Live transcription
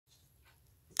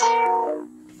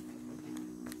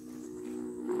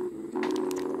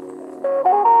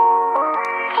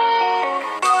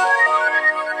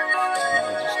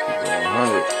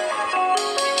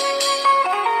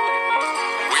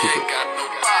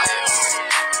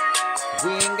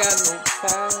got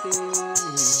nobody.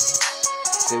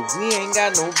 Said we ain't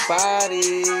got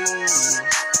nobody.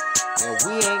 And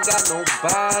we ain't got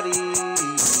nobody.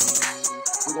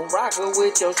 We gon' rock her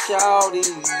with your shawty.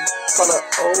 Call her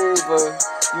over.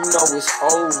 You know it's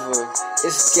over.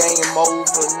 It's game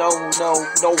over. No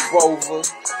rover.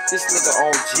 This nigga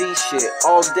on G shit.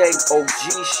 All day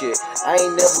OG shit. I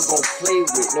ain't never gon' play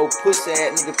with no pussy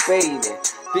ass nigga fading.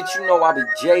 Bitch, you know I be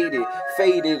jaded,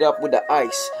 faded up with the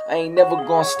ice. I ain't never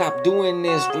gonna stop doing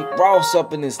this. Rick Ross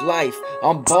up in his life.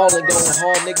 I'm ballin' going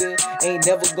hard, nigga. Ain't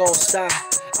never gonna stop.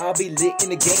 I'll be lit in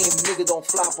the game. Nigga don't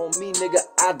flop on me, nigga.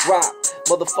 I drop.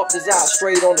 Motherfuckers out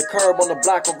straight on the curb, on the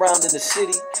block, around in the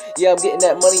city. Yeah, I'm getting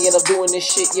that money and I'm doing this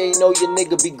shit. Yeah, you know your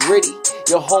nigga be gritty.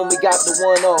 Your homie got the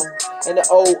 1-0 and the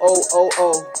O.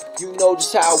 You know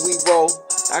just how we roll.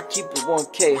 I keep it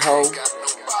 1K, ho.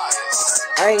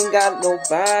 I ain't got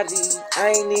nobody, I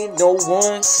ain't need no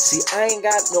one. See, I ain't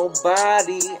got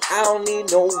nobody, I don't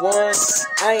need no one.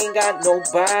 I ain't got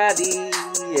nobody,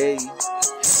 yeah.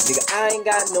 Nigga, I ain't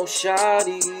got no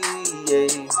shawty,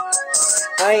 yeah.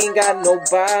 I ain't got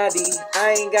nobody,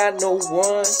 I ain't got no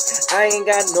one. I ain't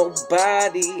got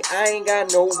nobody, I ain't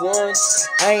got no one.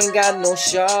 I ain't got no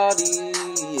shawty,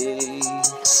 yeah.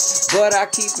 But I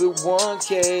keep it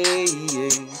 1K,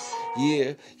 yeah.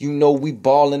 Yeah, you know we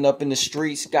ballin' up in the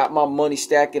streets. Got my money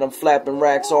stacking, I'm flapping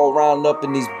racks all round up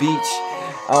in this beach.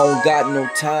 I don't got no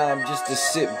time just to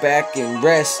sit back and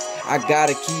rest. I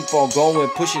gotta keep on going,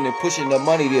 pushing and pushing the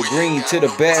money, the green to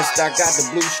the best. I got the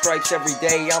blue stripes every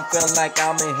day, I'm feeling like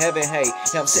I'm in heaven, hey.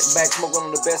 Yeah, I'm sitting back smoking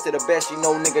on the best of the best, you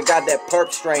know, nigga got that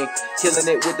perp strain. Killing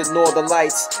it with the northern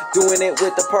lights, doing it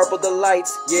with the purple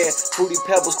delights. Yeah, fruity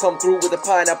pebbles come through with the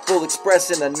pineapple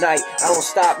express in the night. I don't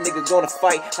stop, nigga, gonna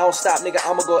fight. I don't stop, nigga,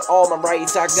 I'ma go all my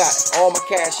rights. I got all my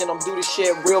cash and I'm do this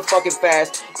shit real fucking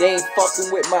fast. They ain't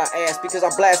fucking with my ass because I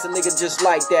blast a nigga just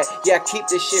like that. Yeah, I keep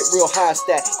this shit real high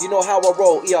stat. You know how I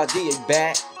roll, ERD is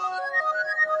back.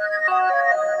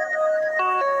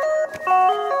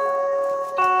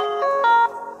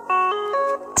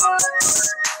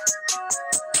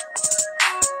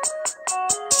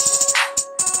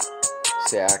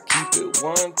 Say I keep it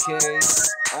 1K.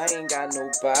 I ain't got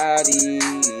nobody.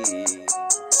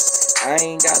 I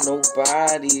ain't got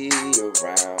nobody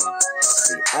around.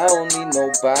 See, I don't need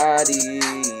nobody.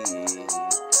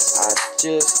 I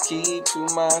just keep to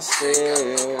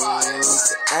myself.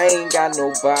 I ain't got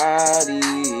nobody.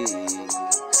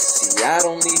 See, I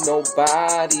don't need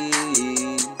nobody.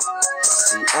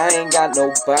 See, I ain't got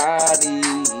nobody.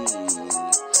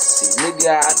 See,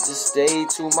 nigga, I just stay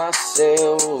to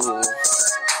myself.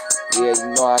 Yeah,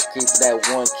 you know I keep that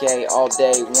 1K all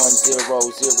day, 1000.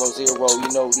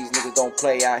 You know these niggas don't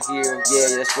play out here.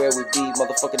 Yeah, that's where we be,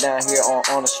 motherfucker, down here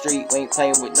on the street. We ain't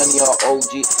playing with none of y'all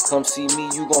OG. Come see me,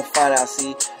 you gon' find out.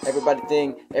 See, everybody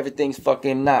think everything's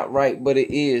fucking not right, but it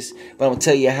is. But I'm gonna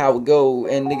tell you how it go,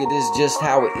 and nigga, this is just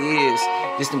how it is.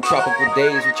 This them tropical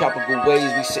days with tropical ways.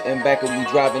 We sitting back and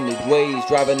we driving the ways,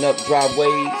 driving up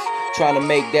driveways, trying to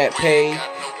make that pay.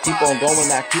 Keep on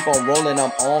going, I keep on rolling, I'm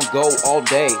on go all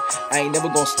day. I ain't never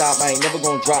gonna stop, I ain't never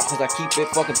gonna drop, cause I keep it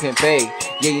fucking pimpay.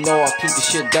 Yeah, you know I keep the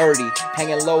shit dirty,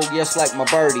 hanging low just like my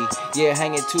birdie. Yeah,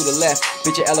 hanging to the left,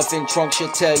 bitch your elephant trunk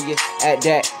should tell you. At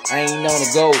that, I ain't on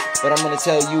the go, but I'm gonna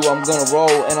tell you I'm gonna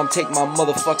roll. And I'm taking my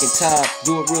motherfucking time,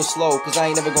 do it real slow, cause I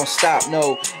ain't never gonna stop,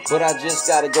 no. But I just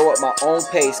gotta go at my own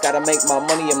pace, gotta make my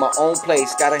money in my own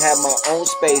place, gotta have my own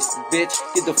space. Bitch,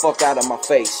 get the fuck out of my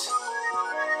face.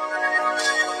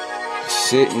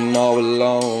 Sitting all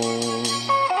alone,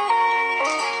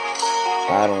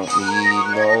 I don't need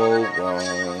no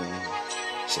one.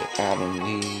 Say I don't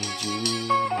need you.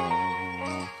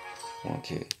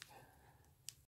 Okay.